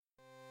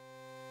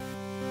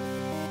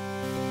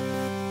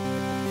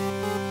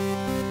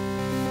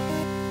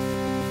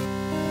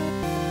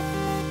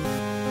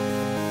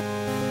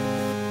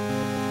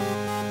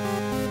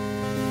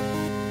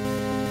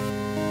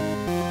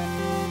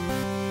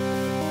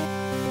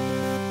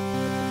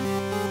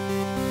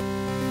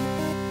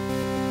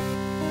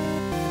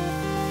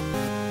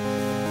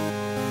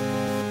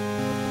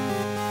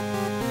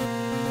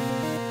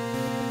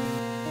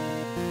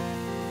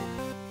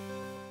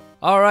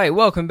All right,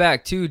 welcome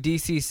back to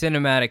DC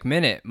Cinematic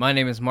Minute. My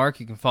name is Mark.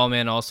 You can follow me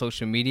on all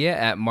social media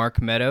at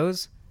Mark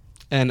Meadows.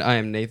 And I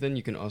am Nathan.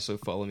 You can also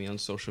follow me on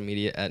social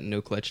media at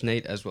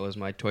NoClutchNate, as well as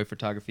my toy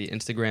photography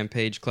Instagram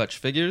page, Clutch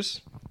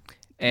Figures.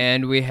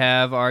 And we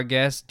have our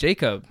guest,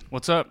 Jacob.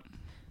 What's up?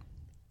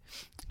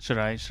 Should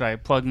I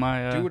plug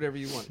my Do whatever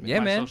you want, man. Yeah,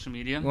 my man. social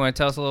media? You want to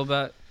tell us a little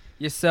about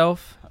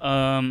yourself?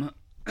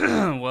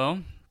 Well,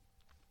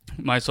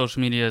 my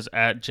social media is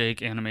at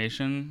Jake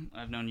Animation.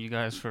 I've known you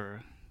guys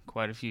for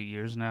quite a few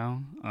years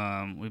now.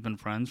 We've been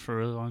friends for a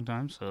really long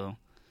time, so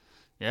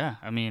yeah.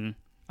 I mean,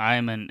 I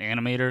am an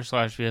animator /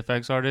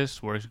 VFX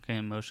artist working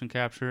in motion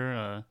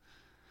capture.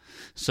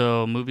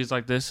 So movies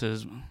like this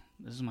is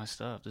my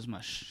stuff. This is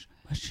my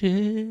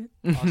shit.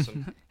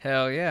 Awesome.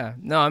 Hell yeah.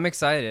 No, I'm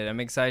excited. I'm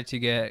excited to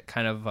get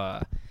kind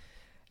of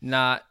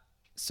not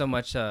so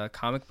much a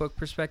comic book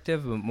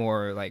perspective, but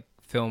more like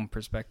film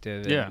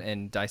perspective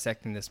and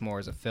dissecting this more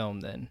as a film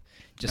than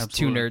just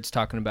Absolutely. two nerds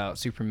talking about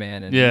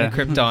Superman and Yeah.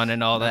 Krypton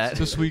and all that.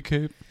 It's a sweet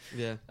cape.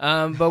 Yeah.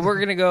 But we're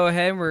gonna go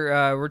ahead.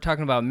 We're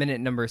talking about minute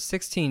number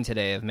 16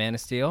 today of Man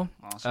of Steel.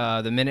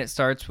 Awesome. The minute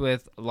starts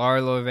with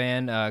Lara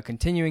Lovan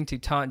continuing to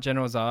taunt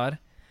General Zod,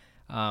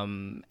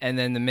 and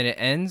then the minute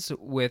ends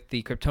with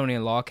the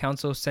Kryptonian Law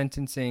Council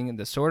sentencing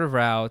the Sword of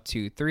Rao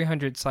to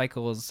 300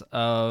 cycles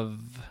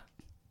of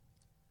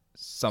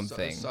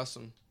something.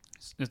 Sussum.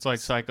 It's like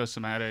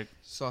psychosomatic.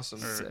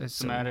 Sussum. Or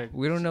somatic.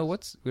 We don't know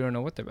what they're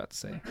about to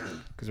say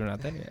because we're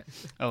not there yet.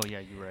 Oh yeah,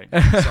 you're right.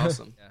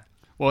 Sussum.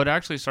 Well, it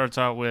actually starts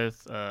out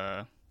with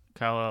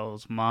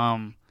Kal-El's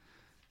mom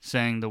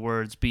saying the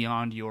words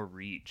 "beyond your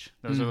reach."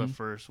 Those are the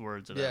first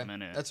words of Yeah, that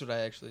minute. that's what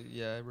I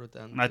wrote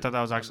down. And I thought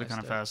that was actually kind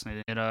of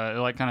fascinating. It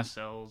like kind of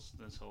sells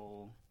this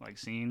whole like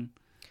scene.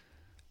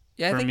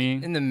 Yeah, I For think me.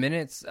 in the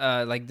minutes,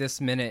 like this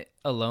minute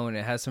alone,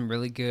 it has some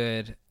really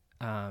good,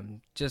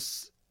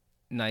 just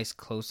nice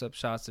close-up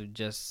shots of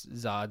just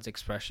Zod's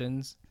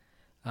expressions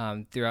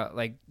throughout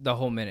like the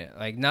whole minute.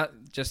 Like not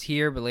just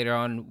here, but later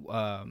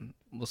on,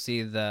 we'll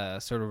see the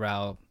Sword of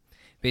Rao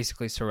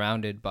basically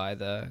surrounded by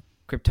the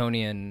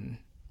Kryptonian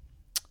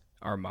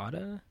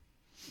Armada,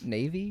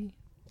 Navy.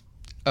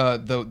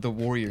 The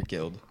Warrior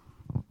Guild.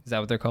 Is that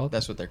what they're called?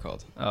 That's what they're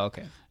called. Oh,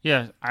 okay.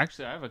 Yeah,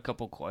 actually, I have a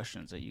couple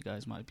questions that you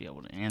guys might be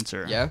able to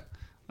answer. Yeah.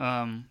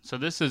 So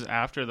this is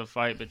after the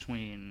fight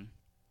between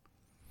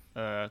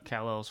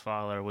Kal-El's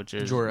father, which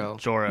is Jor-El.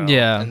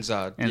 Yeah. And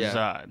Zod. and yeah.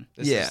 Zod.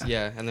 This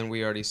Yeah. is- and then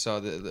we already saw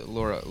the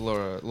Lara.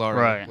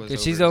 Right. was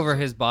Because she's over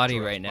his body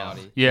Jor-El's right now.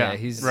 body. Yeah,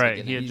 he's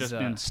right. He had he's, just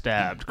been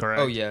stabbed,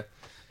 correct? Oh yeah.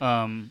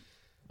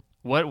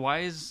 Why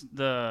is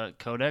the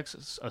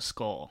Codex a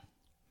skull?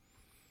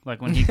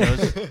 Like when he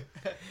goes,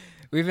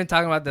 We've been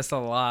talking about this a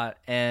lot,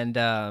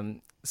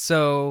 and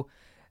so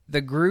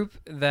the group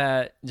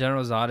that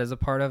General Zod is a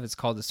part of is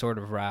called the Sword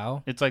of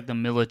Rao. it's like the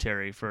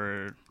military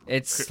for.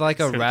 It's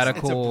like a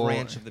radical. It's a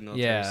branch of the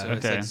military. Yeah. So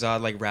it's Okay. like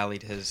Zod like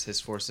rallied his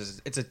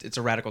forces. It's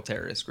a radical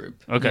terrorist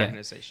group. Okay.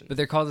 Organization. But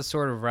they're called the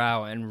Sword of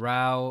Rao, and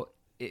Rao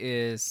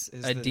is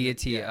a the-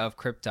 deity yeah. of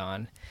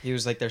Krypton. He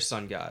was like their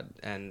sun god,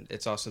 and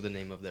it's also the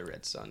name of their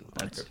red sun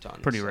on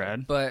Krypton. Pretty so-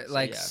 rad. But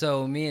like, yeah.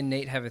 so me and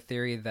Nate have a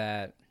theory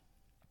that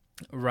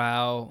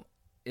Rao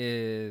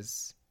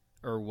is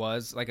or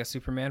was like a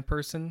Superman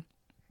person.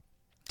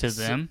 To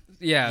them,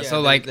 Yeah. Yeah,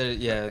 so like,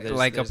 there's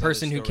like a other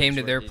person who stories came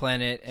to where their he-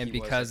 planet, and he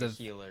was, because like, a of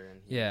healer, and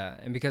he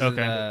and because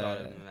Okay. of thought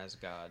of the him as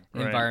God.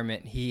 Right.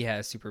 environment, he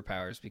has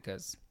superpowers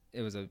because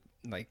it was a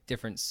like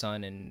different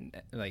sun and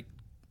like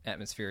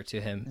atmosphere to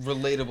him.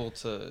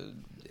 Relatable to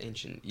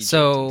ancient Egypt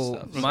So,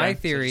 and stuff. my So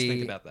just theory-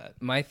 think about that.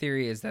 My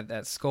theory is that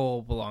that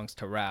skull belongs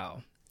to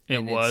Rao. it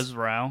And was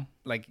Rao.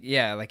 like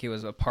it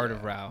was a part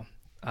of Rao.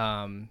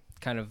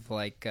 Kind of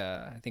like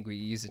I think we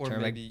use the Or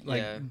term maybe,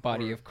 like yeah,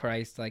 body or- of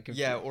Christ. Like if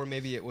Yeah, or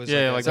maybe it was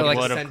Yeah, like the a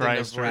blood of descendant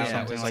Christ or Ra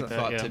something was like that,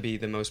 thought yeah. to be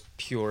the most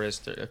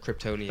purest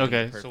Kryptonian.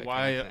 Okay, perfect so kind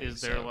why of thing, is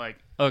there so- like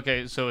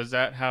okay? So is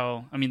that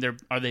how? I mean,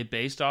 are they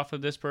based off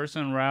of this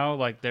person, Rao?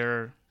 Like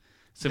their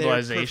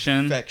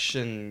civilization? Their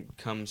perfection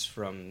comes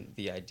from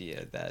the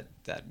idea that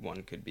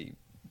one could be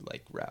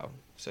like Rao.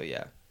 So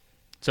yeah,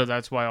 So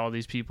that's why all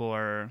these people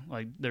are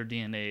like their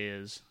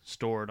DNA is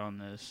stored on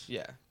this.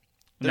 yeah.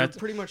 And They're that's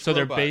pretty much so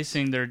they're robots.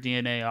 basing their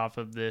DNA off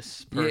of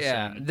this person.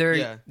 yeah,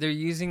 they're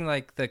using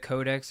like the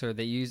codex, or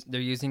they're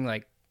using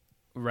like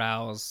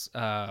Rao's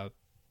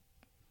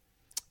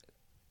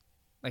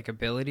like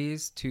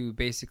abilities to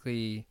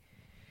basically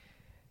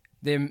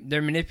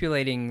they're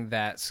manipulating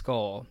that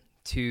skull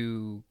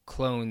to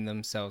clone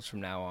themselves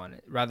from now on,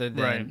 rather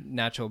than Right.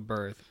 natural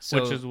birth.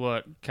 So, which is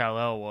what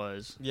Kal-El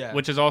was. Yeah.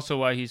 Which is also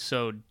why he's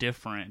so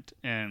different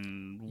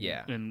and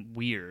Yeah. and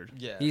weird.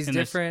 Yeah, he's in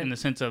different in the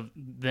sense of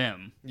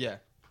them, yeah,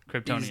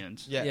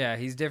 Kryptonians. yeah.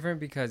 He's different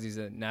because he's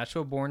a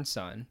natural born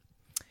son.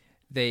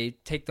 They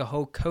take the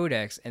whole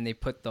codex and they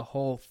put the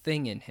whole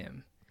thing in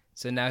him.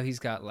 So now he's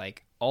got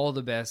like all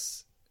the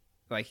best,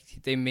 like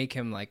they make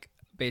him like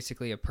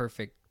basically a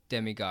perfect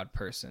demigod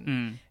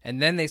person.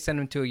 And then they send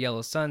him to a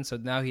yellow sun, so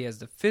now he has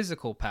the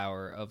physical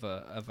power of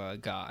a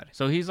god.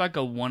 So he's like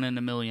a 1 in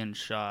a million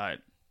shot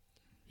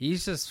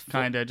He's just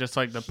kind of just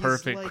like the He's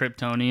perfect like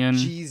Kryptonian.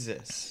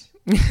 Jesus.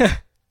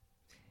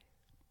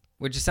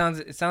 Which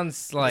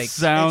sounds like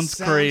sounds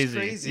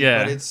crazy.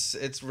 Yeah, but it's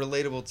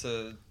relatable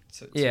to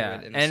yeah.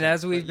 it in a And sense.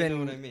 as we've But you been,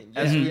 know what I mean?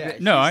 as we've yeah,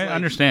 been- no, he's I like-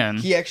 understand.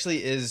 He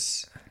actually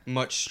is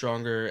much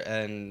stronger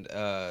and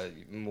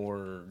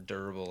more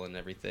durable and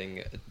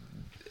everything.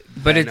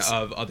 But than it's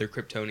of other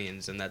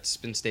Kryptonians, and that's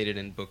been stated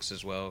in books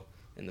as well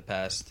in the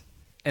past.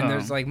 and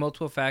there's like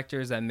multiple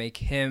factors that make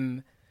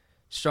him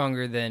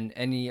stronger than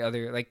any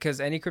other, like, because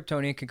any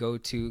Kryptonian could go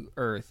to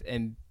Earth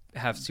and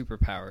have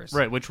superpowers,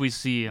 Right, which we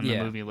see in the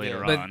Yeah. movie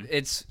later But on.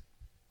 it's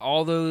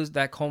all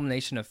that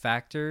culmination of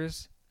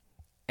factors,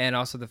 and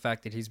also the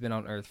fact that he's been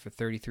on Earth for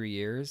 33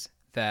 years,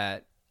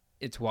 that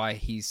it's why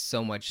he's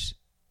so much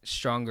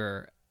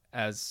stronger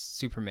as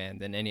Superman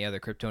than any other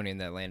Kryptonian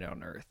that landed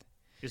on Earth.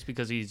 Just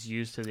because he's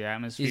used to the He's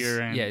atmosphere.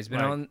 And, he's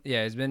been like,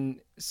 he's been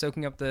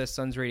soaking up the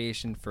sun's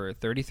radiation for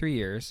 33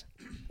 years.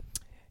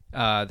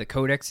 The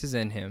Codex is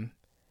in him.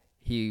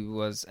 He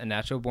was a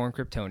natural born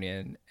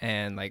Kryptonian,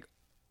 and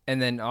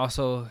then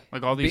also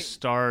like all these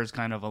stars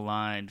kind of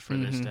aligned for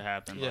this Mhm. to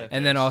happen. Yeah. like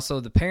and then this. also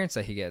the parents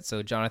that he gets.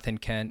 So Jonathan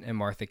Kent and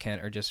Martha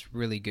Kent are just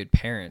really good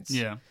parents.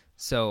 Yeah.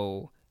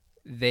 So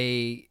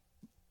they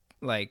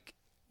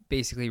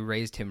basically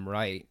raised him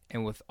right,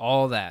 and with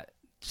all that,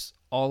 just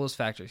all those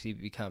factors, he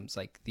becomes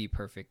like the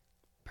perfect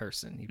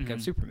person. He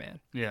becomes Mhm. Superman.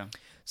 Yeah.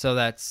 So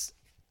that's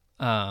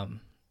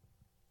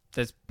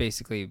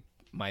basically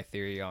my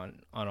theory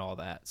on all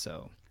that.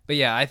 So, but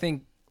yeah, I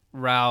think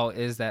Rao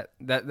is that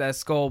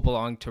skull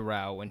belonged to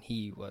Rao when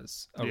he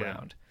was Yeah.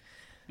 around.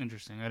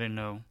 Interesting. I didn't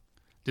know.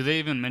 Do they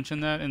even mention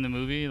that in the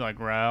movie? Like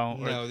Rao?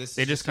 Or No, this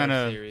they is just our kind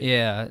of. theory.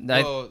 Yeah,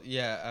 Well,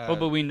 yeah. Oh,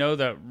 but we know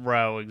that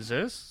Rao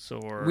exists,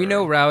 or we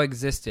know Rao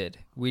existed.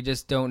 We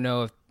just don't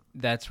know if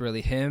that's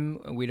really him.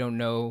 We don't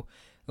know,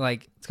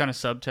 like, it's kind of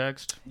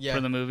subtext Yeah.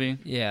 for the movie.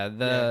 yeah, yeah.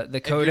 the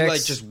If Codex. you're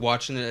like just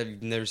watching it,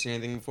 you've never seen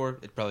anything before,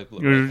 it'd probably blow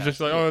You're right just past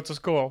like, you. oh, it's a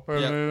skull.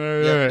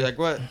 Yeah, like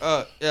what?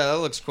 Yeah, that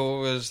looks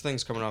cool. There's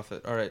things coming off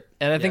it. All right.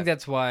 And I think Yeah.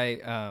 that's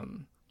why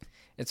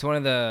it's one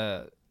of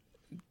the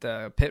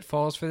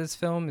pitfalls for this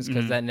film is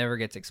because Mhm. that never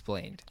gets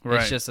explained.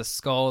 Right. It's just a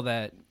skull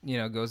that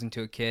goes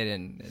into a kid,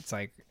 and it's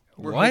like,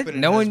 We're what? hoping it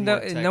No has one, more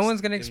no text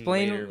one's gonna in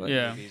explain. later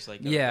Yeah. movies,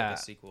 like Yeah, a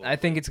sequel. I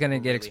think it's gonna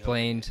We're get really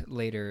explained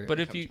later. But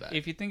comes back.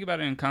 if you think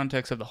about it in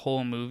context of the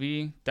whole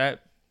movie,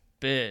 that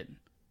bit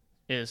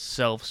is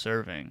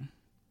self-serving.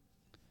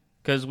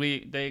 Because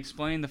they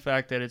explain the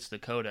fact that it's the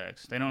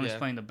Codex. They don't Yeah.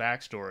 explain the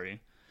backstory.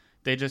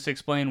 They just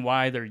explain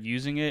why they're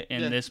using it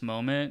in Yeah. this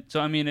moment. So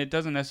I mean, it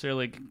doesn't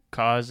necessarily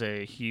cause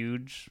a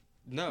huge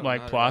No, like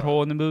not at plot all.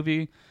 hole in the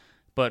movie.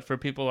 But for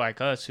people like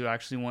us who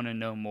actually want to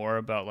know more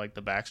about like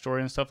the backstory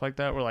and stuff like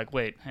that, we're like,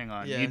 wait, hang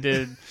on, Yeah. you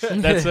did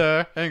that's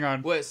hang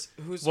on. What's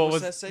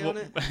that say on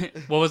it?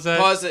 What was that?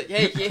 Pause it.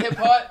 Hey, can you hit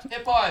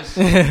pause?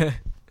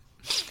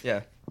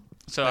 Yeah.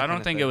 So That I don't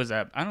kinda think thing. it was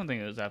that. I don't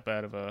think it was that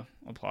bad of a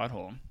plot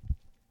hole.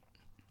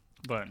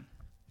 But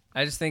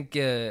I just think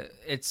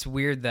it's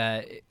weird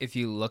that if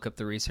you look up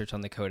the research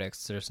on the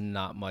Codex, there's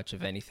not much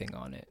of anything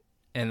on it,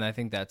 and I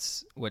think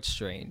that's what's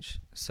strange.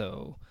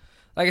 So,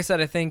 like I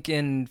said, I think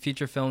in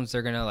future films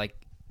they're gonna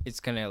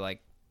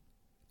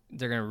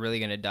really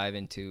gonna dive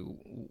into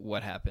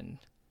what happened,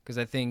 because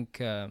I think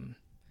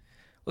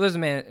there's a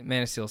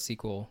Man of Steel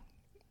sequel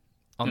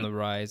on the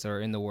rise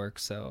or in the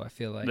works, so I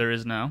feel like there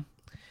is now.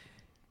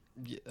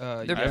 They're-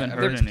 I haven't they're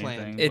heard anything.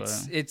 planned.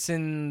 it's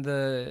in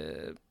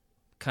the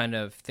kind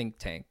of think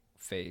tank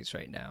phase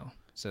right now.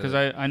 So Because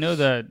I know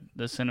that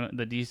the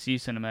DC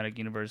cinematic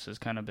universe has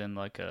kind of been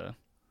like a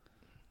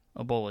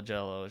bowl of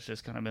Jello. It's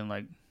just kind of been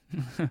like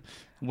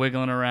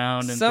wiggling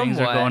around and things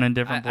are going in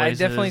different I places.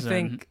 definitely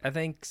and- I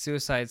think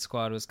Suicide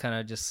Squad was kind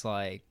of just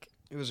like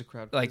It was a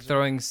crowd. pleaser.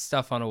 throwing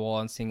stuff on a wall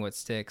and seeing what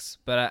sticks.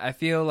 But I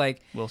feel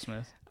like Will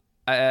Smith.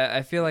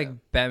 I feel like Yeah.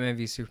 Batman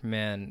v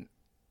Superman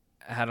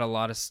had a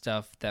lot of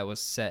stuff that was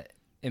set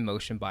in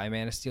motion by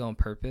Man of Steel on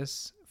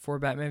purpose for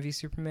Batman v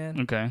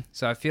Superman. Okay.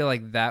 So I feel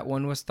like that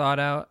one was thought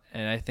out,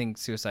 and I think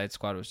Suicide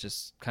Squad was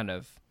just kind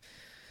of,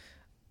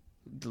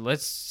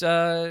 let's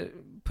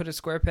put a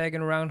square peg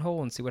in a round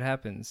hole and see what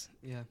happens.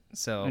 Yeah.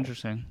 So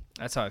Interesting.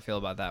 that's how I feel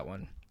about that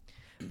one.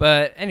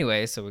 But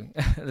anyway, so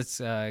let's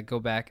go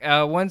back.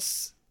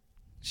 Once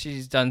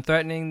she's done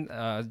threatening,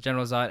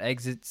 General Zod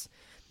exits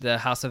the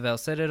House of El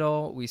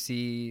Citadel. We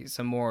see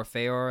some more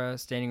Feora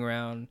standing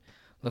around,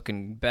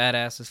 looking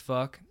badass as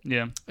fuck.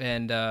 Yeah.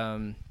 And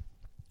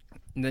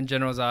then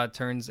General Zod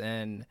turns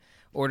and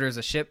orders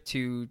a ship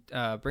to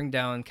bring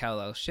down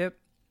Kal-El's ship.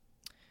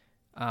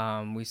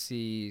 We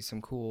see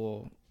some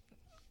cool,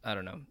 I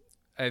don't know.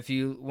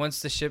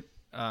 Once the ship,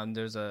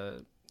 there's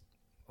a,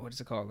 what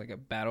is it called? Like a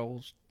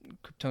battle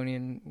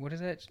Kryptonian, what is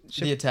that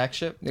ship? The attack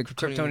ship. The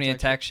Kryptonian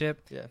attack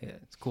ship. Yeah.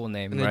 It's a cool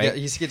name, And then right?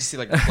 you get to see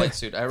like the flight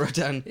suit. I wrote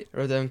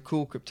down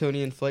cool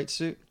Kryptonian flight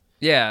suit.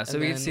 Yeah, so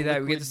And we get to then see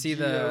that. We get Liquid to see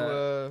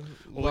Geo,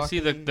 Well, we see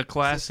the locking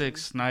classic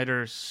system.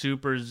 Snyder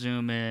super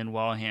zoom in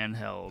while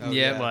handheld. Oh,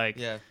 Yeah, like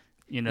yeah.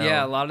 you know.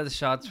 Yeah, a lot of the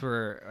shots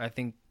were, I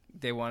think,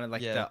 they wanted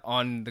like Yeah. the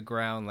on the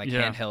ground like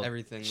Yeah. handheld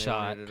Everything they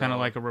shot. wanted it Kind of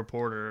all. like a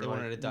reporter. They like,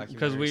 wanted a because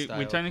documentary we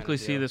style technically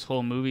kinda see deal. this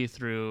whole movie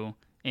through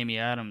Amy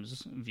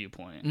Adams'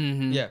 viewpoint.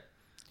 Mm-hmm. Yeah,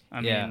 I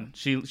Yeah.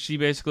 mean, she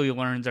basically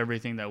learns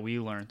everything that we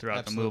learned throughout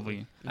Absolutely. the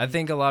movie. I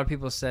think a lot of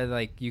people said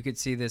like you could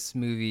see this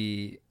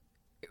movie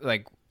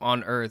like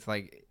on Earth,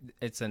 like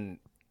it's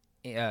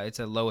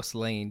a Lois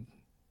Lane,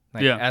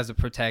 like Yeah. as a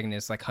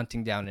protagonist, like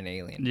hunting down an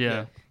alien.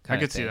 Yeah, I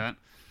kinda could see thing. that.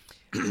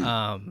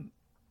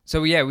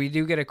 So yeah, we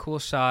do get a cool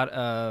shot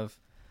of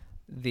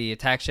the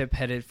attack ship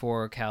headed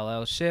for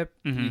Kal-El's ship.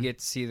 Mhm. You get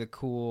to see the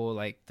cool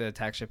like the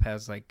attack ship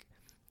has like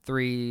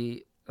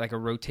 3 like a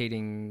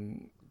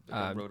rotating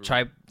Like a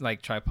rotary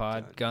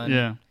tripod gun.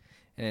 Yeah,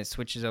 And it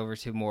switches over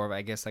to more of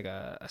I guess like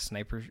a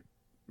sniper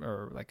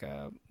or like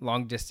a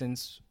long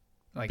distance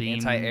like beam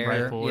anti-air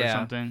rifle or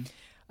something.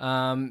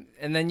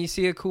 And then you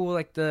see a cool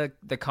like the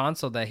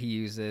console that he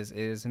uses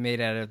is made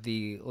out of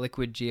the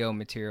liquid geo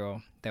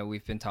material that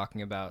we've been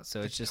talking about. So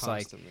it's just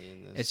like constantly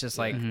in this. it's just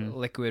Yeah. like Mhm.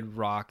 liquid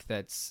rock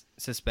that's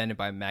suspended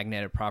by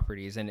magnetic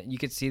properties, and you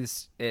could see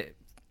this.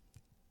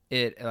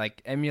 It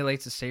like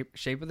emulates the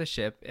shape of the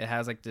ship. It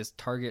has like this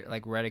target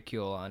like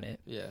reticule on it,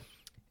 Yeah.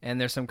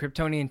 and there's some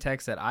Kryptonian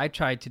text that I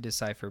tried to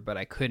decipher, but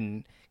I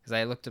couldn't because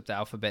I looked up the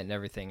alphabet and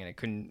everything, and I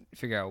couldn't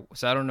figure out.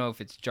 So I don't know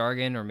if it's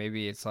jargon or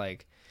maybe it's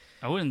like.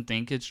 I wouldn't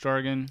think it's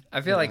jargon.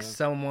 I feel like Yeah.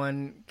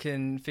 someone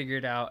can figure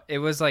it out. It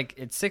was like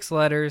it's 6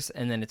 letters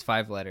and then it's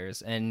 5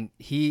 letters, and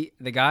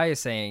the guy is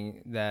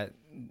saying that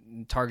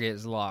target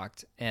is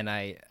locked, and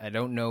I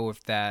don't know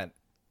if that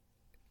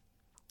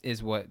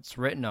is what's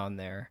written on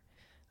there.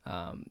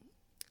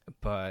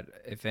 But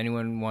if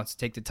anyone wants to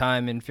take the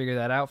time and figure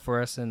that out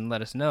for us and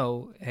let us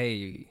know,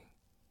 hey,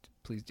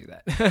 please do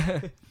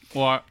that.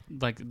 Well,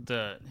 like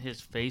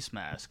his face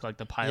mask, like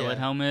the pilot Yeah.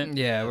 helmet,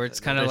 Yeah, where it's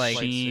kind of the like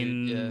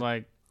sheen, yeah.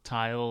 like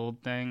tile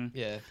thing.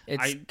 Yeah.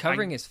 it's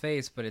covering his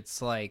face, but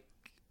it's like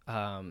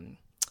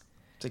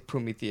It's like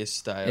Prometheus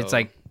style. It's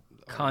like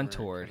armor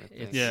contoured. kinda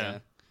thing. It's- Yeah.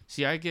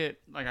 See, I get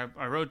like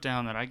I wrote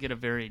down that I get a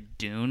very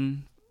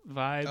Dune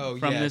vibe Oh,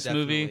 from yeah, this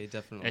definitely, movie,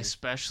 Definitely.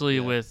 especially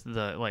Yeah. with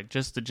the like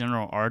just the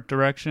general art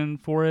direction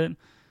for it.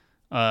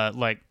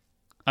 Like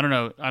I don't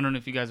know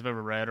if you guys have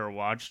ever read or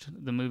watched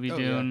the movie Oh,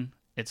 Dune.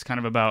 It's kind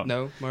of about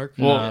No, Mark?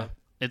 Well, No.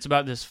 it's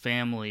about this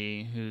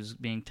family who's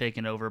being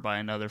taken over by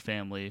another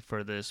family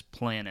for this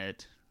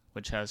planet,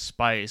 which has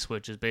spice,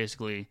 which is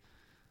basically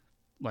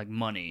like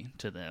money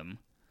to them,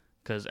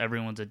 because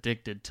everyone's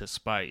addicted to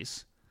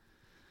spice.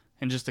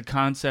 And just the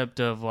concept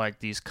of like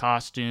these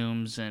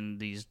costumes and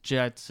these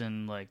jets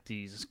and like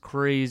these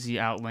crazy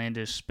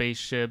outlandish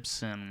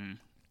spaceships, and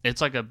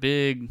it's like a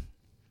big.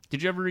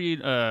 Did you ever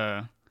read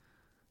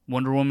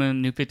Wonder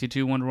Woman, New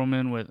 52 Wonder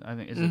Woman with I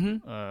think is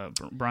it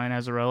Brian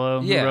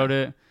Azzarello who Yeah. wrote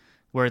it,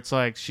 where it's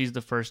like she's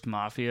the first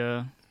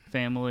mafia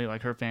family,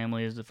 like her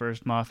family is the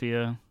first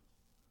mafia.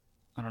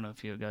 I don't know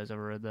if you guys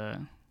ever read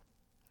that.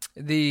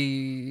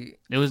 It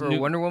was for New-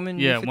 Wonder Woman.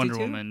 New Yeah, 52? Wonder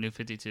Woman, New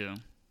 52.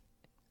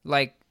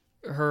 Like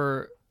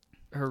her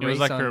It was race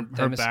like on her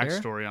Themyscira?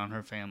 backstory on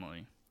her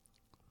family.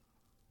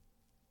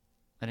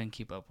 I didn't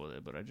keep up with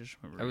it, but I just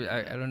remember. reading I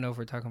it. don't know if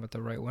we're talking about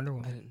the right Wonder I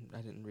Woman.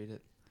 didn't read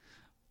it.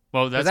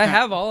 Well, Because that's I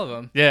have all of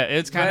them. yeah,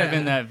 it's kind of Yeah.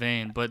 in that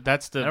vein, but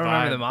that's the I don't vibe.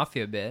 remember the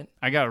Mafia bit.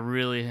 I got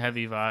really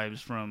heavy vibes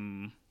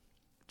from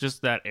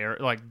just that era,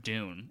 like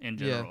Dune in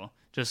Yeah. general.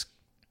 Just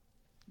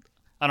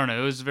I don't know.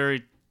 It was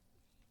very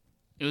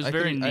I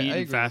very agree neat with and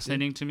you.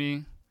 fascinating to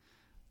me.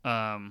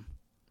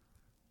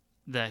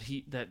 That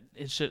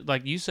it should,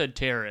 like you said,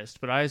 terrorist,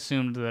 but I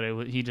assumed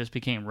that he just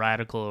became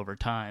radical over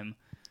time.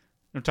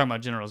 We're talking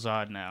about General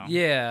Zod now.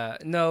 Yeah.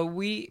 No,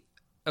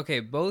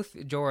 both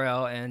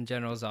Jor-El and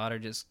General Zod are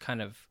just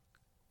kind of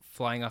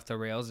flying off the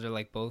rails. They're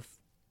like both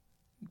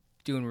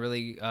doing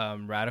really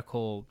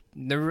radical.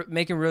 They're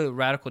making really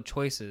radical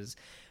choices.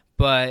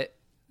 But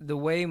the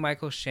way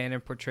Michael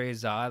Shannon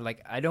portrays Zod,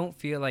 like I don't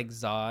feel like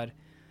Zod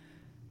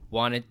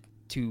wanted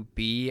to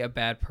be a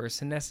bad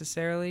person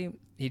necessarily.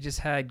 He just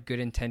had good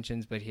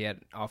intentions, but he had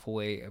an awful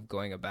way of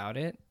going about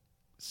it.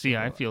 See,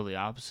 I So- feel the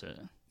opposite.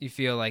 You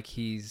feel like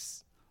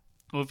he's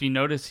Well, if you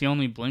notice, he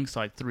only blinks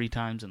like 3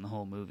 times in the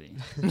whole movie.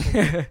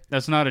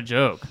 That's not a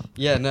joke.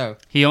 Yeah, no.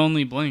 He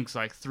only blinks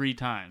like 3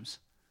 times.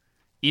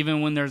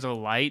 Even when there's a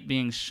light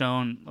being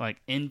shown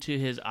like into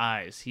his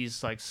eyes,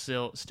 he's like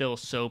still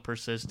so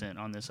persistent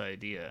on this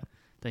idea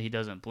that he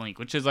doesn't blink,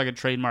 which is like a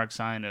trademark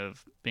sign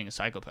of being a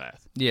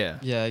psychopath. yeah.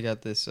 Yeah, I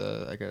got this.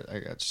 I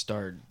got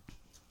starred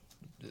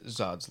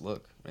Zod's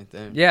look right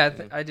there. Yeah, You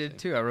know, I did so-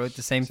 too. I wrote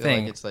the same so,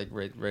 thing. Like, it's like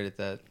right at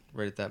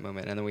that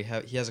moment, and then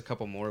he has a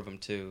couple more of them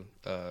too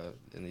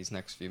in these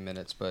next few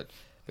minutes. But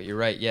you're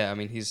right. Yeah, I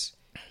mean he's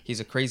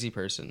a crazy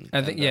person.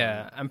 I think, and,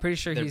 yeah, I'm pretty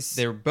sure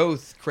they're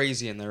both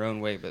crazy in their own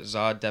way, but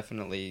Zod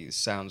definitely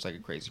sounds like a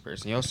crazy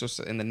person. He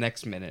also in the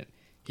next minute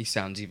he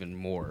sounds even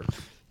more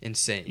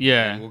insane.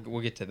 Yeah. And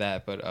we'll get to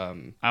that, but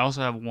I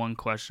also have one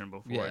question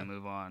before I Yeah.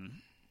 move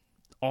on.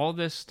 All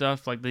this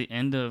stuff, like the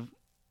end of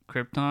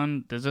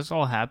Krypton, does this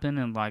all happen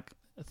in like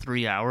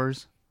 3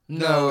 hours?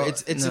 no,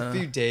 it's a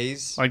few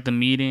days. Like the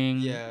meeting,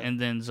 Yeah. and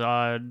then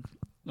Zod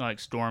like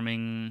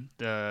storming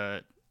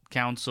the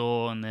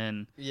council and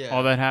then Yeah.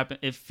 all that happen.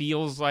 It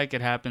feels like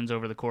it happens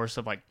over the course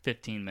of like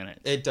 15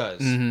 minutes. It does.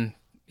 Mm-hmm.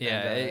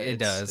 Yeah, And, it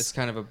does. It's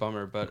kind of a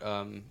bummer, but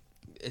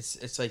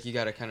it's like you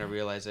got to kind of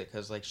realize it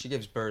because like she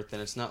gives birth,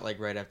 and it's not like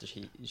right after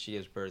she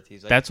gives birth.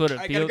 He's like, That's what it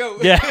I feels. gotta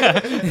go. Yeah.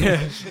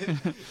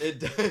 It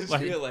does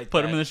feel like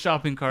put that. him in the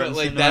shopping cart. But and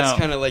like send him that's out.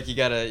 kind of like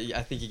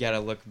I think you gotta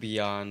look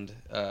beyond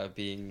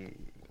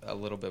being a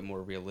little bit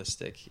more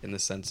realistic in the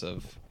sense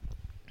of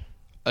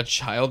a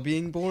child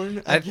being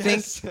born. I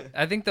guess.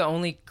 I think the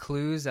only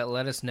clues that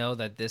let us know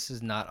that this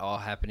is not all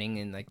happening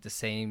in like the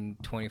same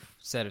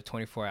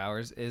 24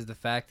 hours is the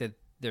fact that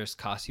there's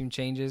costume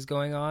changes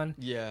going on.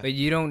 Yeah. But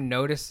you don't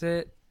notice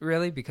it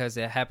really because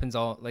it happens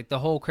all like the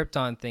whole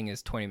Krypton thing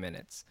is 20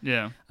 minutes.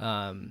 Yeah.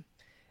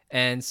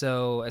 And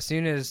so as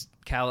soon as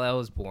Kal-El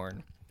is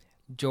born,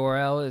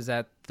 Jor-El is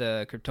at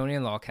the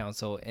Kryptonian Law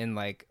Council in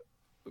like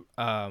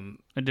A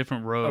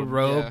different a robe.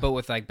 robe, Yeah. but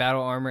with like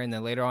battle armor, and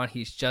then later on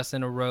he's just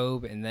in a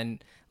robe, and then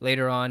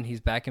later on he's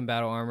back in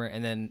battle armor,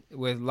 and then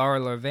with Lara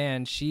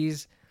Levan,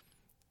 she's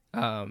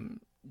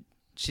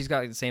got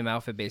like the same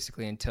outfit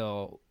basically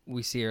until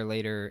we see her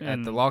later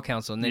at the Law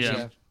Council, and then Yeah.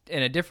 she's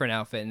in a different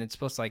outfit, and it's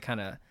supposed to like kind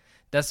of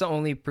that's the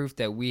only proof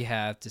that we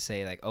have to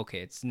say like okay,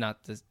 it's not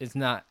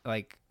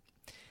like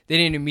they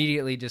didn't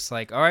immediately just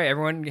like all right,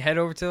 everyone head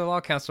over to the Law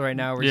Council right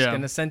now, we're just Yeah.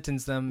 gonna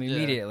sentence them Yeah.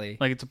 immediately.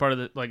 Like it's a part of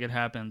the like it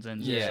happens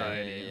in Yeah,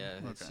 society.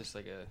 yeah. It's Okay. just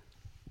like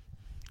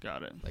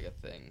Got it.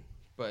 a thing,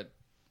 but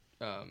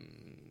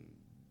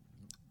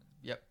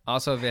yep.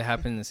 Also, if it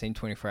happened in the same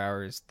 24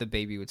 hours, the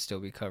baby would still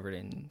be covered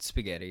in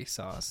spaghetti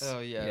sauce. Oh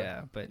yeah.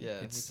 Yeah, but Yeah,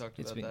 it's, we talked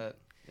it's about been- that.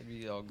 It'd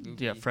be all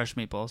goofy. Yeah, fresh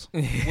meatballs.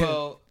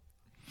 Well,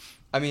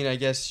 I mean, I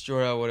guess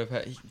Jor-El would have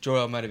had.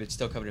 Jor-El might have been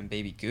still covered in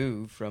baby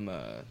goo from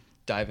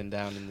diving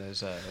down in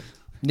those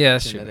Yeah,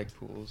 that's true. genetic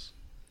pools.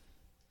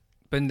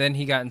 But then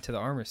he got into the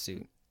armor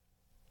suit.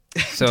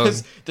 So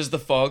does the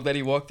fog that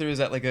he walked through is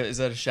that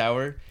a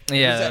shower?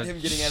 yeah, Is that him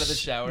getting out of the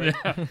shower?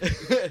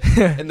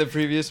 Yeah. In the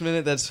previous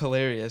minute, that's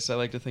hilarious. I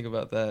like to think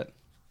about that.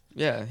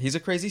 Yeah, he's a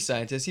crazy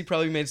scientist. He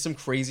probably made some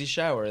crazy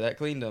shower that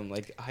cleaned him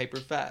like hyper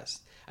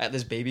fast. I had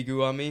this baby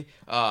goo on me,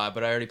 but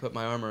I already put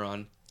my armor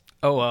on.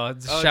 oh well,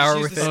 it's a Oh,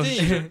 shower just with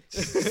use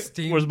the it.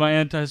 Steam. Where's my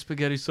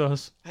anti-spaghetti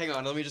sauce? Hang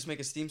on, let me just make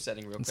a steam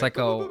setting real It's quick.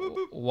 like a Boop, boop,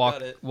 boop, boop.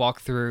 Got it.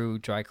 walk through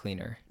dry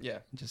cleaner. Yeah.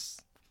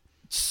 Just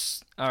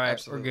all right,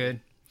 Absolutely. we're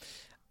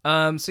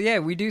good. So yeah,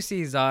 we do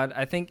see Zod.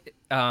 I think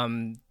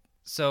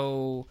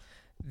so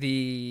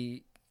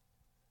the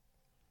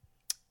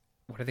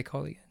what are they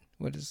called again?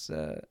 What is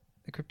the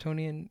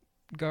Kryptonian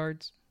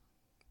guards?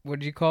 What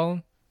did you call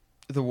them?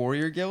 The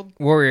Warrior Guild?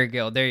 Warrior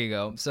Guild. There you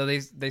go. So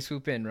they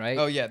swoop in, right?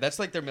 Oh yeah, that's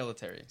like their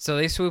military. So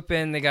they swoop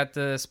in. They got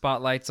the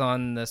spotlights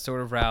on the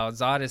Sword of Ra.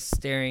 Zod is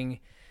staring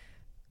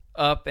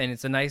up, and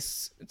it's a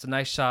nice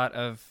shot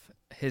of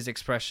his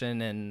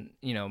expression, and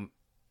you know,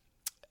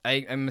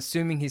 I'm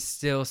assuming he's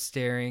still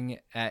staring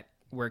at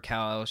where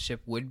Kal-El's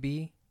ship would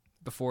be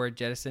before it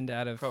jettisoned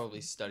out of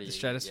Probably studying the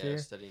stratosphere? Yeah,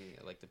 studying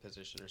like the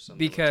position or something.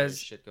 Because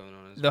shit going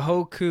on. As the well.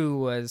 whole coup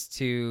was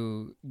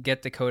to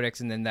get the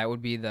codex, and then that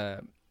would be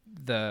the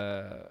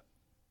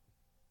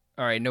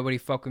all right, nobody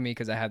fuck with me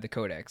because I have the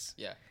codex.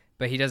 Yeah.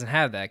 But he doesn't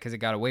have that because it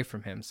got away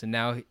from him. So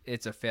now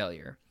it's a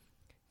failure.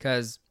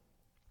 Because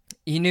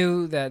he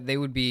knew that they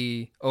would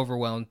be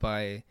overwhelmed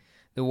by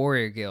the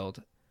Warrior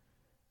Guild.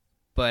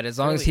 But as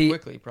long as Fairly he...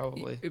 quickly,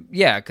 probably.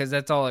 Yeah, because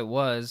that's all it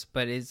was.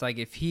 But it's like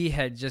if he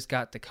had just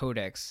got the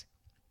codex,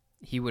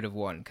 he would have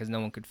won because no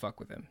one could fuck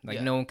with him. Like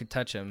Yeah. no one could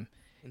touch him.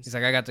 He's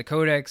like, I got the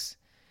codex.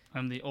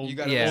 I'm the You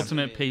gotta Yeah.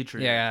 ultimate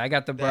patriot. Yeah, I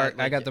got the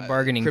I got the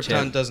bargaining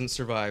Krypton chip. doesn't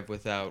survive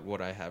without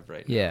what I have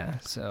right now. Yeah,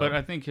 so... But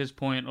I think his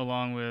point,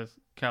 along with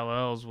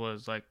Kal-El's,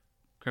 was like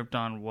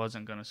Krypton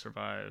wasn't going to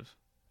survive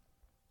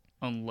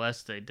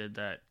unless they did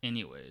that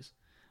anyways.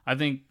 I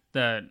think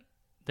that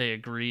they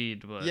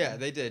agreed, but Yeah,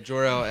 they did.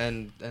 Jor-El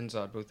and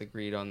Zod both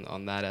agreed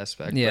on that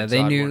aspect. Yeah, but they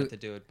Zod knew- wanted to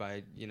do it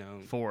by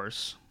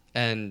force.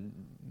 and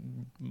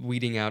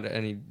weeding out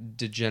any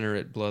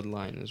degenerate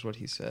bloodline is what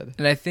he said.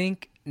 And I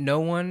think no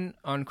one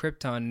on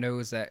Krypton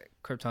knows that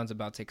Krypton's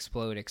about to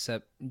explode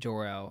except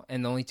Jor-El.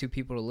 And the only two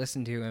people to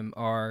listen to him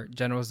are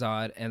General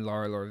Zod and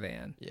Lara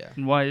Lorvan. Yeah.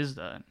 And why is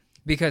that?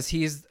 Because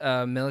he's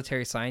a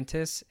military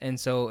scientist, and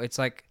so it's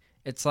like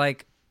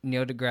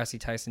Neil deGrasse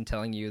Tyson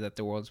telling you that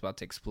the world's about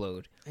to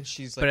explode. And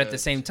she's But at the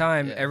same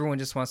time, yeah. everyone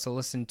just wants to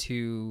listen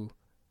to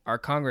our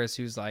Congress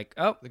who's like,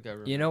 oh, the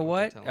government. you know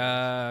what? can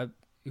tell us.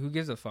 Who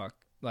gives a fuck?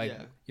 Like,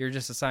 Yeah. you're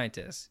just a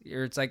scientist.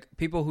 It's like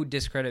people who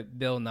discredit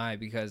Bill Nye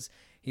because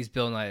he's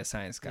Bill Nye, the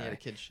science He had guy. a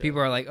kid show. People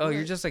are like, oh,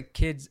 you're Right. just a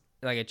kid's,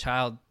 like a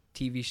child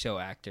TV show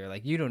actor.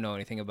 Like, you don't know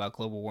anything about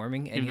global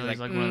warming. And Even though he's he's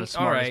like one of the all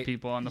smartest right.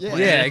 people on the Yeah.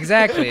 planet. Yeah,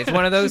 exactly. It's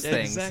one of those Yeah,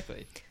 things.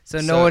 Exactly. So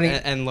no one.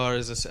 and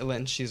Laura's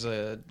and she's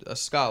a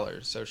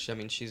scholar, so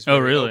she's Oh,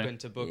 very really? open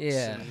to books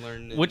Yeah. and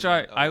learn. Which and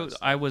all that I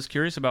stuff. was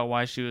curious about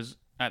why she was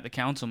at the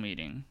council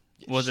meeting.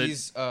 Was it?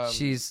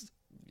 She's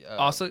uh,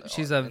 also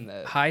she's a in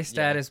the- high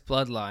status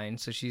bloodline,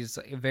 so she's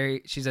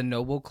like she's a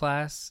noble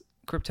class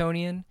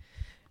Kryptonian,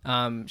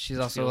 She's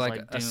also feels like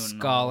like a Dune all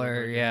scholar.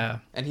 over again. Yeah.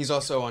 And he's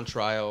also on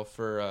trial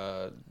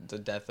for the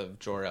death of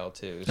Jor-El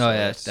too. Oh,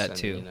 yeah, it's- that and,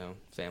 too. You know,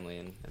 family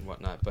and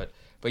whatnot. But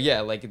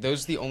yeah, like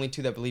those are the only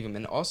two that believe him.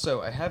 And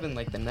also, I have in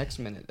like the next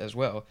minute as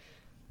well.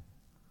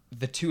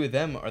 The two of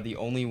them are the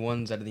only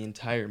ones out of the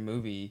entire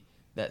movie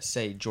that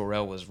say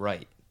Jor-El was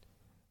right.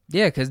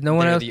 Yeah, because no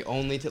one They're else. the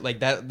only like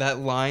that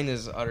line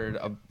is uttered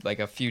like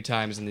a few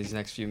times in these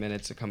next few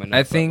minutes coming up.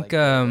 I but, think, like,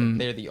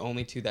 they're the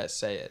only two that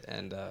say it,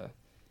 and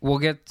We'll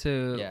get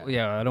to. Yeah.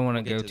 Yeah, I don't want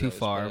We'll to get go to too those,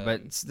 far,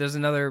 but, but there's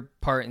another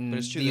part in but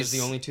it's true. these.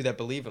 There's the only two that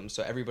believe him,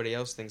 so everybody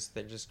else thinks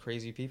they're just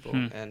crazy people,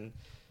 and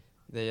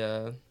they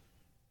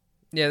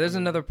Yeah, there's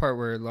another part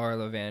where Laura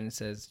Levan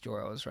says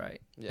Jor-El was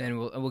right, Yeah. and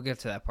we'll get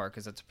to that part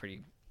because that's a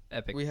pretty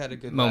epic. we had a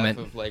good moment.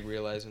 laugh of like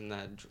realizing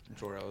that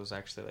Jor-El was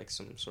actually like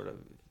some sort of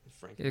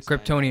Frankenstein,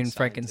 Kryptonian scientist.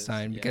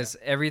 Frankenstein Yeah. because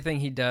everything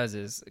he does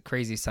is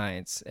crazy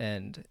science,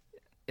 and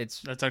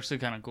it's That's actually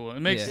kind of cool. It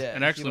makes Yeah.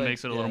 it actually Like,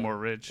 makes it a little yeah. more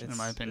rich, in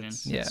my opinion.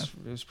 Yeah.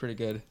 it was pretty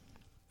good.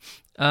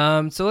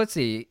 So let's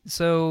see.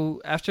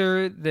 So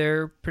after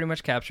they're pretty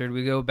much captured,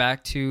 we go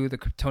back to the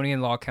Kryptonian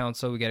Law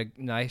Council. We get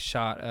a nice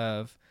shot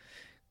of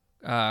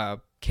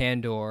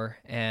Kandor,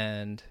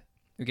 and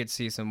we get to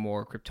see some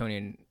more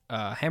Kryptonian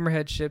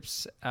Hammerhead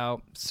ships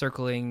out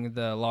circling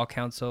the Law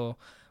Council.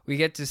 We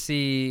get to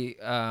see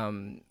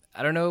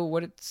I don't know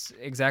what it's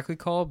exactly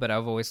called, but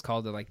I've always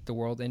called it like the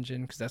World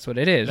Engine because that's what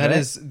it is. That right?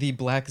 is the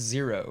Black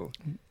Zero.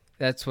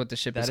 That's what the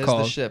ship That is is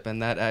called. the ship,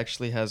 and that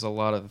actually has a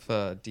lot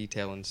of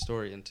detail and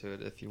story into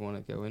it. If you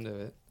want to go into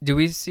it, Do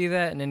we see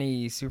that in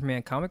any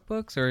Superman comic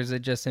books, or is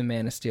it just in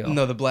Man of Steel?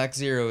 no, the Black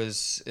Zero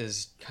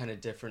is kind of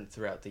different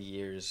throughout the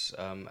years.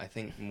 I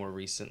think more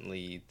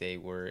recently they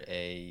were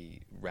a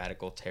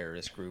radical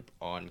terrorist group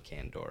on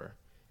Kandor,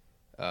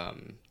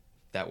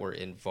 that were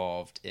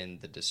involved in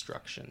the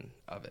destruction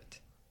of it.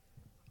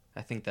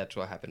 I think that's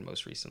what happened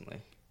most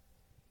recently.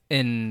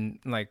 In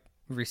like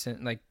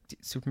recent like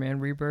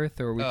Superman Rebirth,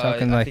 or are we I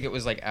talking like? think it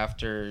was like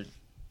after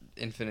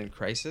Infinite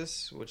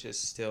Crisis, which is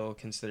still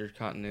considered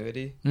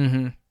continuity.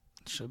 Mm-hmm.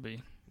 Should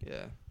be.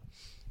 Yeah.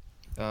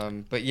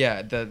 But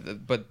yeah,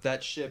 but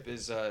that ship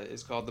is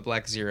called the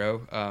Black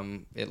Zero.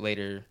 It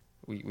later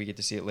we get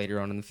to see it later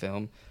on in the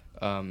film.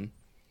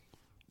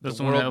 That's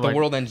The the one that, world, like- the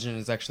World Engine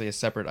is actually a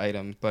separate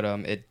item, but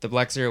the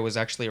Black Zero was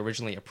actually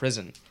originally a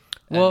prison.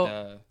 Well, and,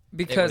 it was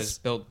because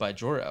built by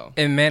Jor-El.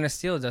 in Man of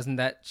Steel, doesn't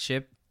that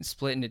ship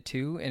split into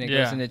two, and it goes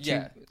Yeah. into two?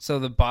 Yeah. So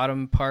the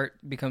bottom part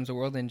becomes a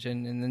World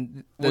Engine, and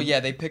then Well, yeah,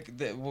 they pick.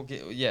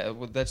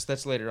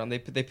 That's later on. They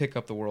pick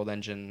up the World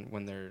Engine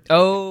when they're.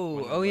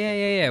 Oh,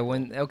 yeah.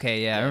 When I remember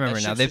that now.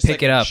 ship's They just pick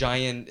like it a up.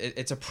 Giant.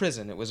 It's a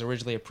prison. It was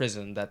originally a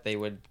prison that they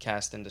would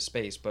cast into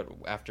space, but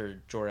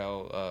after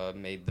Jor-El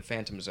made the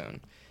Phantom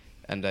Zone,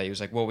 and he was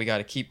like, "Well, we got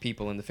to keep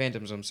people in the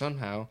Phantom Zone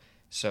somehow,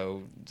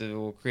 so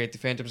we'll create the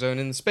Phantom Zone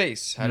in the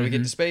space. How do we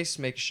get to space?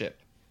 Make a ship.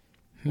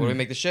 What do we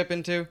make the ship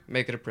into?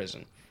 Make it a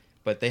prison."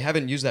 But they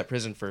haven't used that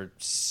prison for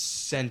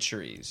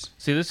centuries.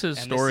 See, this is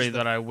a And this story is the-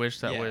 that I wish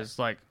that yeah. was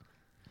like.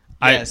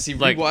 Yeah, see,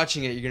 like,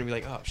 rewatching it, you're gonna be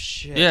like, "Oh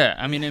shit." Yeah,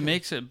 I mean, it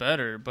makes it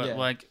better, but Yeah.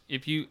 like,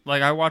 if you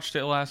like, I watched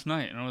it last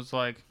night, and I was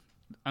like,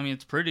 I mean,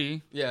 it's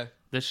pretty. Yeah.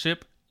 The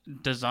ship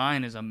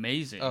design is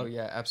amazing. Oh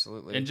yeah,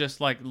 absolutely. And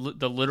just like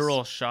the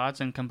literal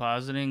shots and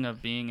compositing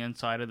of being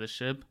inside of the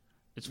ship,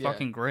 it's Yeah.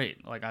 fucking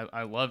great. Like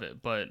I love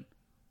it, but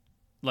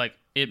like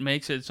it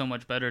makes it so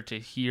much better to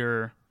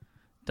hear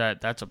that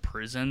that's a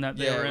prison that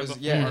they were in before.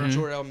 Mhm.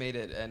 Jor-El made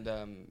it, and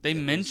They it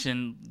was-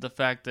 mentioned the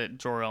fact that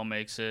Jor-El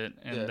makes it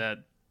and Yeah. that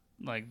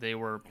like they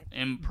were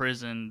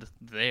imprisoned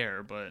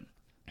there, but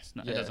it's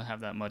not, Yeah. it doesn't have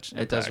that much.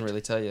 It doesn't impact.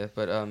 really tell you,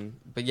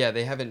 but yeah,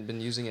 they haven't been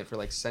using it for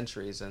like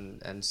centuries,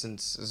 and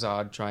since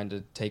Zod trying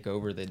to take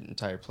over the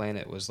entire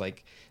planet was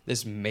like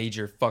this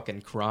major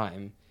fucking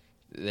crime.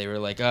 They were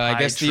like, I High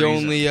guess the treason.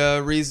 only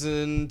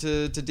reason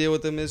to deal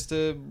with them is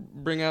to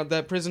bring out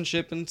that prison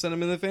ship and send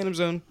them in the Phantom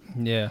Zone.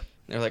 Yeah.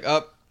 They're like,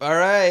 all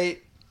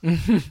right.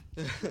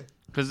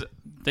 Because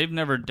they've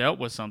never dealt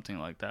with something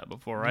like that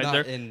before, right? Not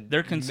They're in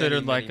they're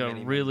considered many, like many, a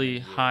many, really many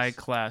years. high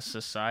class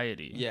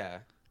society. Yeah.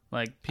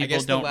 Like I people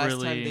guess don't the last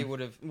really. time they would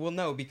have. Well,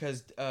 no,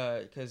 because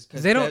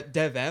They don't-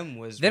 Dev M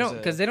was. They was don't a-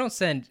 because they don't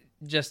send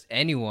just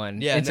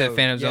anyone Yeah, into no, the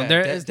Phantom Zone. yeah,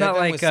 There, De- it's Dev not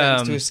M like was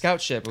sent to a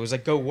scout ship. It was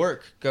like go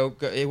work, go.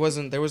 It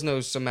wasn't. There was no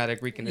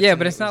somatic reconditioning. yeah,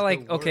 but it's It not was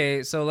like go work.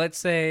 okay. So let's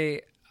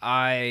say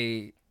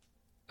I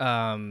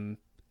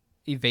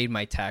evade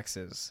my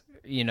taxes,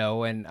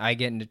 and I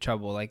get into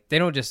trouble. Like they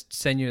don't just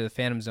send you to the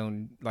Phantom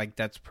Zone like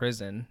that's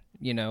prison,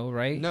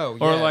 right? No, Or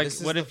yeah, like, this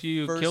is what the if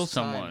you first kill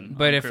time. someone?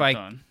 But on if I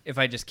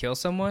Krypton? just kill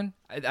someone,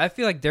 I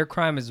feel like their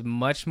crime is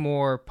much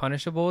more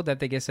punishable that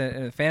they get sent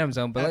in the Phantom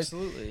Zone. But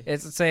Absolutely.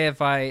 let's say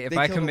if I They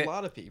killed commit a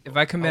lot of people. if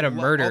I commit a all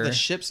murder- the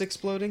ships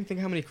exploding. Think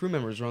how many crew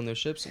members were on those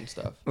ships and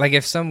stuff. like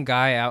if some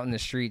guy out in the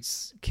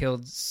streets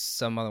killed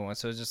some other one,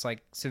 so it's just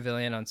like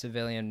civilian on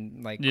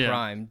civilian Yeah.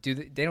 crime.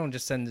 They don't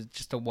just send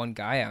just a one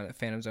guy out in the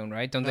Phantom Zone,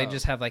 right? Don't they No.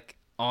 just have like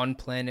on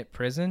planet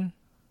prison?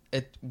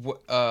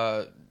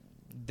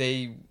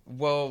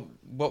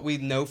 What we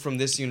know from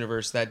this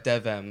universe that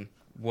Dev M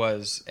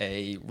was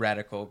a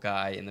radical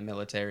guy in the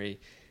military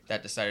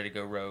that decided to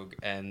go rogue,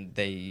 and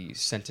they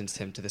sentenced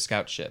him to the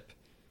scout ship.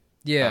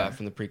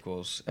 From the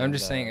prequels. I'm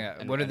just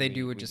saying, what do they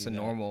do with just a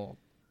normal?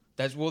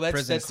 That's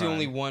prison the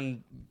only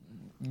one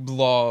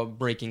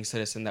law-breaking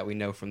citizen that we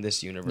know from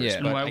this universe.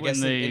 Yeah. But Why I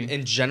guess wouldn't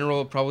in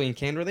general, probably in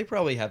Kandor, they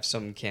probably have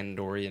some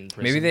Kandorian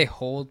prison. Maybe they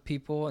hold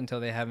people until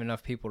they have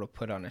enough people to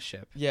put on a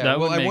ship. Yeah, That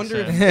well, would I make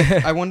wonder.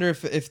 sense. I wonder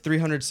if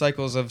 300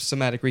 cycles of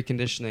somatic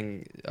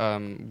reconditioning.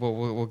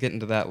 We'll get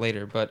into that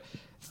later, but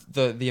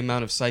the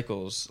amount of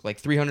cycles, like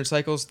 300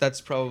 cycles,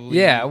 that's probably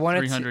Yeah, I wanted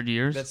 300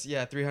 years. That's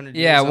 300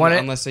 Yeah, years. I wanted-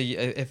 Unless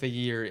if a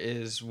year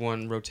is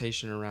one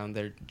rotation around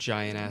their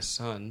giant ass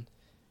sun.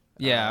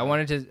 Yeah, I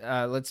wanted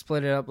to. Let's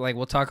split it up. Like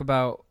we'll talk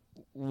about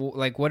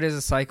like what is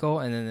a cycle,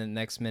 and then the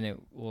next minute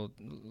we'll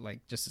like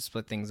just to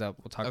split things up.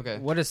 We'll talk. Okay.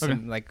 What does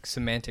like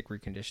semantic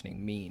reconditioning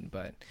mean?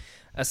 But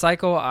a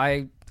cycle,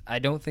 I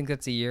don't think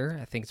that's a year.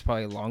 I think it's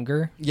probably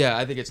longer. Yeah,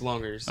 I think it's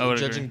longer. I So would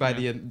judging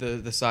agree, by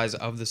the size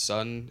of the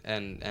sun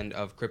and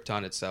of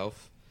Krypton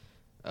itself,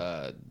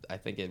 I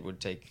think it would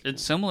take.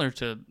 It's similar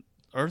to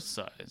Earth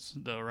size,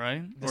 though,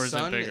 right? The or is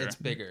sun, it bigger? it's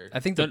bigger. I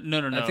think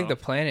No. I think the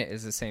planet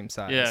is the same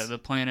size. Yeah, the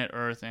planet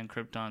Earth and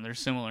Krypton, they're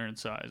similar in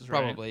size,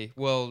 right? Probably.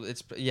 Well, but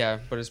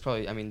it's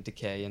probably. I mean,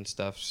 decay and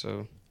stuff.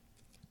 So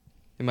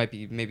it might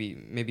be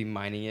maybe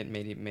mining it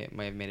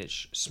might have made it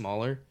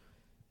smaller.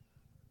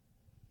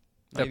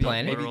 The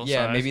planet? Literal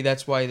Yeah, size. maybe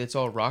that's why it's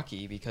all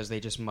rocky, because they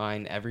just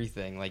mine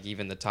everything, like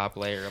even the top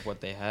layer of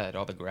what they had,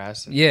 all the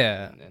grass. And,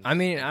 Yeah. and I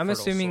mean, I'm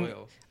fertile assuming.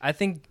 soil. I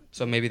think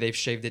So maybe they've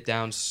shaved it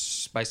down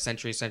by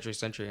century,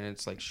 and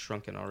it's like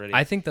shrunken already.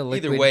 I think the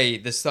liquid. Either way,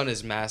 the sun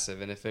is massive,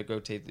 and if it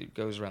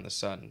goes around the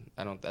sun,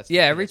 I don't. That's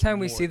Yeah, every that's time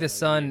we more see the than a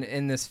sun year.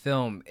 in this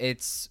film,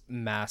 it's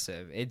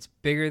massive. It's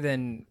bigger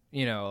than,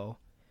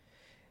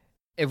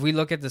 if we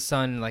look at the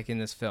sun like in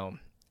this film,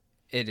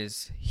 it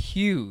is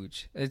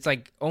huge. It's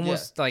like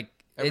almost like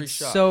Every it's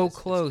shot so is-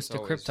 close it's to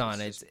always Krypton.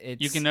 just-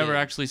 It's You can never big.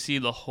 actually see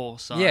the whole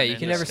sun. yeah, you in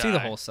can the never see the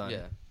sky. whole sun.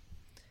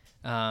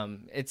 Yeah.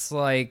 It's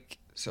like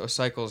So a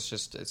cycle is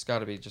it's got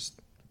to be just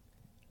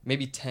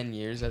maybe 10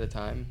 years at a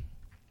time.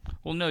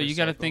 Well, no, per you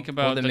got to cycle. think Well,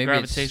 about then the maybe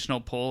it's-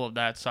 gravitational pull of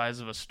that size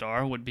of a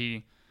star would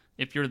be,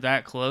 if you're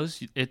that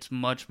close, it's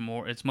much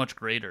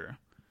greater.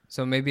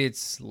 so maybe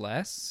it's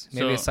less.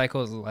 Maybe a So-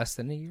 cycle is less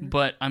than a year.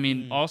 But I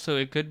mean, also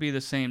it could be the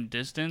same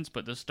distance,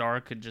 but the star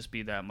could just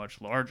be that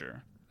much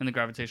larger. And the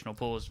gravitational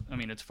pull is, I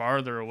mean, it's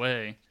farther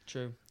away.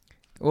 True.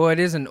 Well, it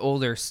is an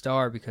older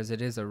star because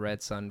it is a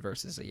red sun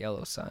versus a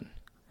yellow sun.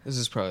 This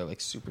is probably like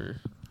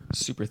super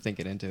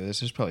thinking into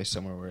this. There's probably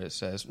somewhere where it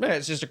says, "Man,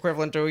 it's just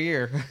equivalent to a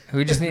year."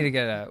 We just need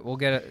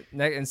to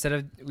instead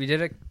of we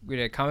did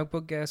a comic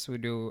book guess, we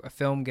do a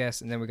film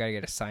guess, and then we got to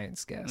get a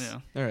science guess.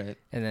 Yeah. All right.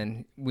 And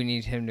then we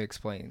need him to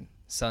explain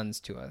suns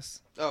to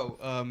us.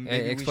 Oh,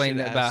 maybe Explain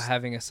we should about ask,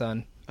 having a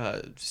sun.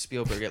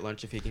 Spielberg at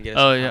lunch if he can get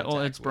us. Oh in yeah. Well,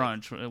 contact it's with-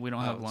 brunch. We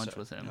don't have Oh, lunch sorry.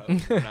 with him. No,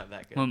 we're not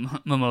that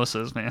good.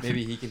 Mimosas, man.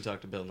 Maybe he can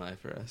talk to Bill Nye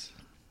for us.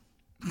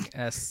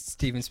 Ask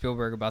Steven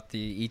Spielberg about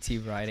the ET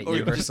ride at Or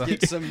Universal. just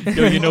get some.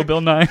 Yo, you know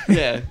Bill Nye?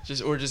 Yeah,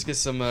 just get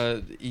some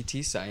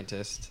ET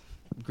scientist,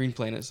 Green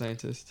Planet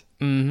scientist.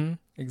 Mm-hmm.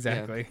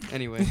 Exactly. Yeah.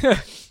 Anyway.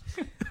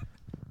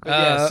 But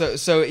yeah.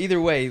 So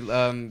either way,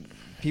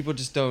 people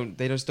just don't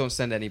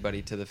send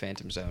anybody to the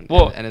Phantom Zone.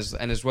 Well- and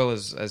as well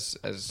as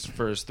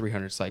for as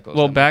 300 cycles.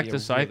 Well, that might back be a to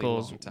really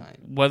cycles. long time.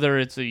 Whether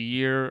it's a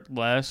year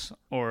less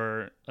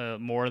or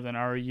more than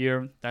our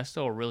year, that's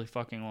still a really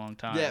fucking long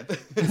time. Yeah.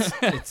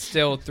 It's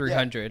still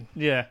 300.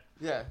 Yeah.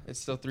 Yeah, it's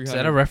still Is 300.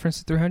 that a reference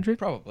to 300?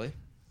 Probably.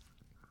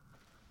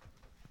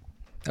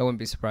 I wouldn't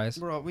be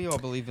surprised. We all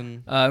believe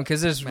in.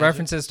 Because there's Magic.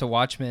 references to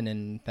Watchmen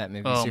and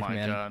Batman v Oh my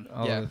Superman God.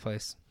 all Yeah. over the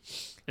place.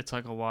 It's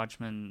like a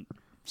Watchmen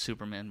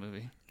Superman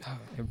movie.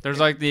 It There's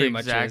like the pretty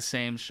much exact is.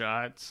 same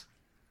shots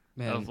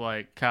Man, of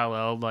like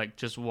Kal-El like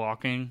just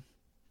walking,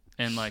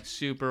 and like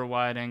super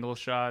wide angle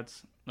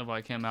shots of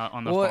like him out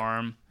on the Well,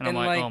 farm, and I'm and,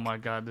 like, like, oh my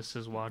god, this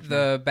is Watchmen.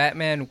 The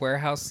Batman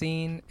warehouse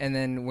scene, and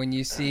then when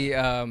you see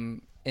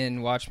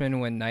in Watchmen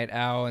when Night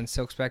Owl and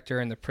Silk Spectre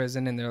are in the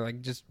prison and they're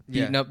like just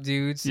beating up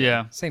dudes.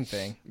 Yeah. Same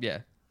thing.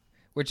 yeah.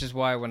 Which is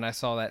why when I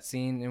saw that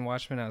scene in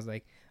Watchmen, I was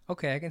like,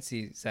 okay, I can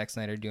see Zack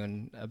Snyder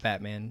doing a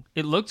Batman.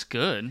 It looks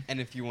good.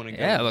 And if you want to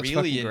go Yeah, it looks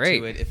really fucking into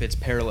great. it, if it's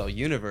parallel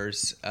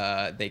universe,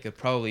 they could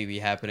probably be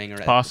happening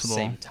at possible.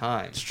 the same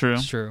time. It's true.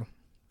 It's true.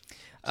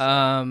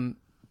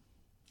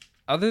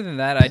 Other than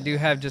that, I do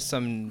have just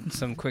some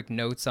quick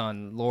notes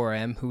on Laura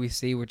M, who we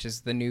see, which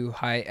is the new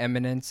high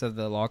eminence of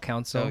the Law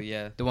Council. Oh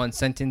yeah, The one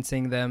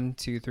sentencing them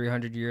to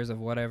 300 years of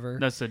whatever.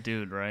 That's the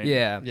dude, right?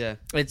 Yeah. yeah.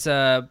 It's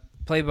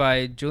played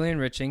by Julian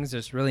Richings.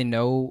 There's really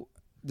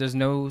there's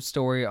no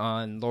story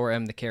on Laura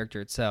M, the character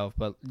itself,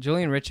 but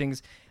Julian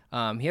Richings,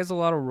 he has a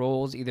lot of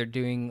roles, either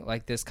doing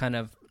like this kind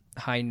of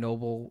high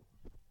noble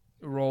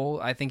role.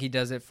 I think he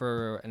does it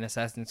for an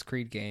Assassin's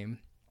Creed game.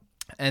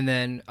 And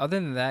then other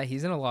than that,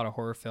 he's in a lot of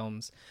horror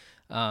films,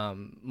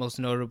 most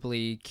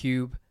notably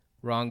Cube,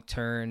 Wrong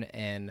Turn,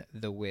 and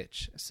The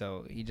Witch.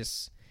 So he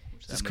just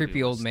That this movie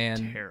creepy old was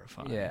man.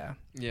 Terrifying. Yeah.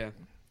 Yeah.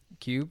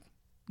 Cube.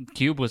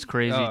 Cube was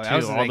crazy Oh, I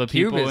was too. like, All the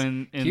Cube people is-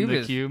 in Cube the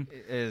is, Cube.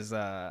 is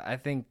I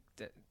think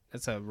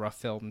it's a rough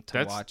film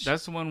to watch.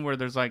 That's the one where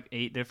there's like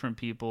 8 different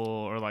people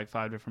or like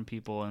 5 different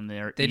people, and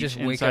they're They each just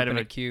wake inside up of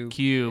in a cube.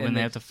 and and they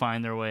they- have to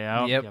find their way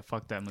out. Yep. Yeah,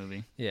 fuck that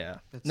movie. Yeah.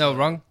 That's, No,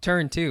 Wrong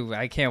Turn too.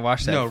 I can't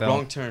watch that No, film.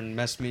 Wrong Turn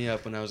messed me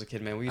up when I was a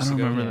kid, man. We I used don't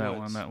to go to remember the that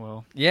woods. one that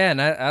well. Yeah,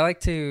 and I like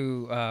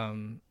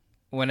to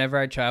whenever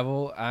I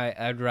travel,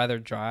 I'd rather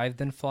drive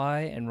than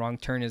fly. And Wrong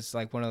Turn is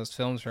like one of those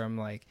films where I'm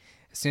like,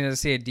 as soon as I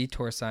see a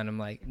detour sign, I'm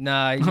like,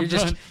 nah, you're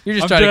just done. you're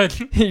just I'm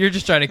trying to you're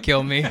just trying to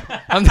kill me.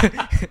 I'm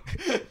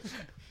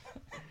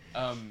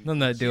I'm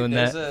not doing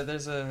there's that.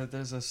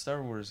 There's a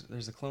Star Wars,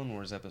 there's a Clone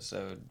Wars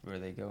episode where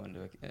they go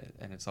into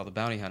and it's all the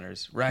bounty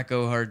hunters.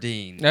 Racco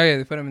Hardeen. Oh yeah,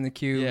 they put him in the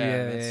cube.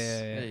 Yeah, that's-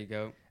 yeah. There you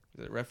go.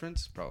 Is it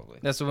reference? Probably.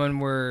 That's the one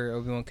where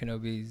Obi-Wan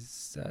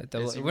Kenobi's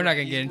double. Is he- We're not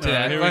gonna get into Oh,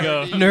 that. here we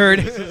go.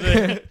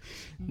 Nerd.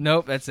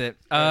 Nope, that's it.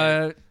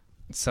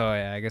 So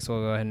yeah, I guess we'll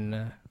go ahead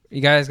and.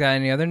 You guys got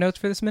any other notes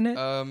for this minute?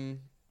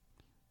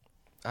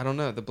 I don't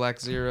know. The Black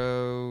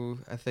Zero.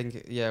 I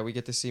think we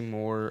get to see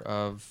more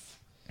of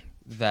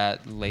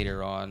that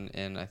later on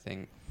in I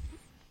think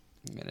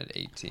minute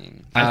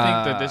 18. I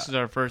think that this is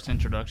our first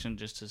introduction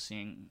just to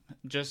seeing,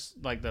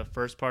 just like the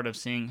first part of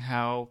seeing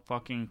how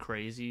fucking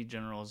crazy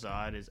General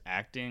Zod is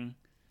acting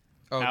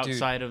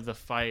outside of the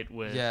fight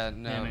with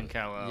him and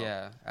Kal-El.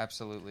 Yeah,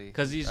 absolutely.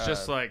 Because he's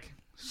just like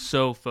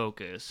so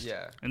focused.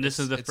 Yeah. And this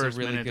is the It's a first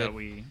really minute good- that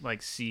we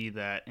like see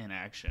that in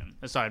action,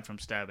 aside from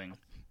stabbing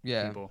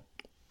Yeah. people.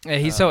 Yeah,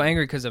 he's so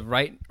angry because of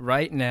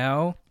right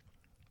now.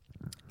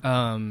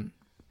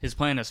 His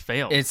plan has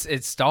failed.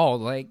 It's stalled.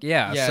 Like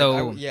yeah. Yeah,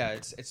 so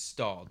it's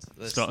stalled.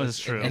 That's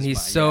true. and he's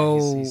fine. so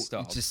Yeah, he's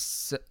stalled.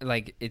 just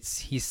like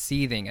he's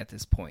seething at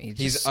this point.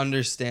 He's just,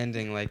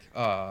 understanding like,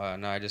 oh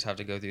no, I just have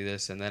to go through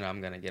this and then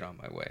I'm gonna get on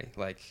my way.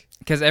 Like,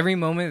 because every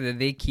moment that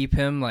they keep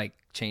him like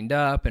chained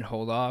up and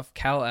hold off,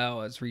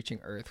 Kal-El is reaching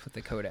Earth with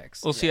the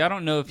Codex. Well, see, I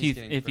don't know if He's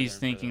getting if further he's and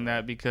thinking further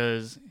that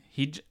because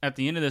at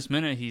the end of this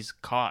minute he's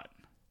caught,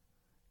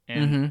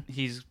 and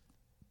he's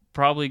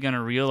probably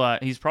gonna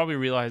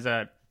realize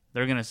that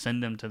they're gonna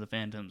send him to the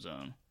Phantom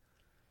Zone.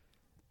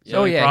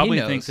 So he probably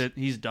thinks that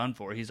he's done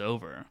for. He's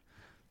over.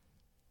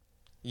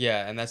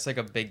 yeah, and that's like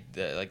a big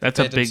like That's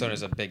the a Phantom big- Zone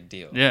is a big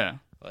deal. Yeah,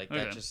 Like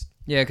Okay. that just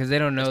Yeah, because they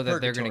don't know It's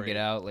that they're gonna purgatory. get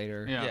out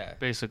later. yeah, Yeah.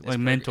 basically it's like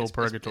mental it's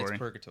purgatory. It's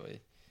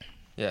purgatory.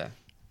 Yeah.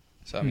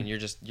 So I mean, you're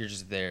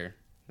just there.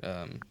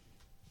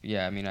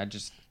 Yeah. I mean, I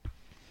just.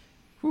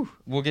 Whew,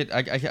 we'll get.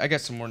 I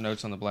got some more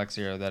notes on the Black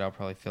Zero that I'll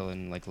probably fill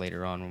in like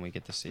later on when we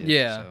get to see it.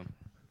 Yeah. So.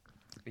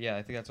 But yeah,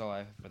 I think that's all I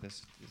have for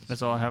this.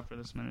 That's all I have for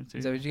this minute too.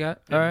 Is that what you got?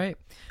 Yeah. All right.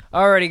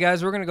 Alrighty,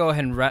 guys. We're going to go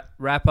ahead and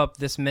wrap up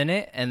this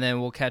minute, and then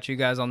we'll catch you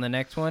guys on the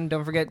next one.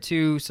 Don't forget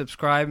to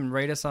subscribe and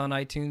rate us on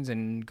iTunes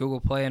and Google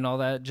Play and all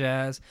that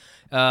jazz.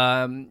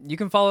 You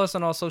can follow us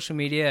on all social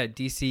media at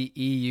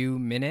DCEU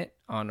Minute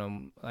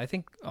on, I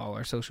think, all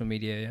our social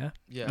media, yeah?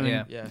 Yeah.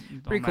 Yeah. Yeah. All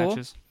Pretty cool.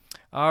 matches.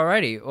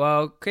 Alrighty. Well,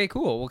 okay,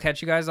 cool. We'll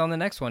catch you guys on the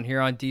next one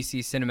here on DC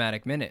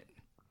Cinematic Minute.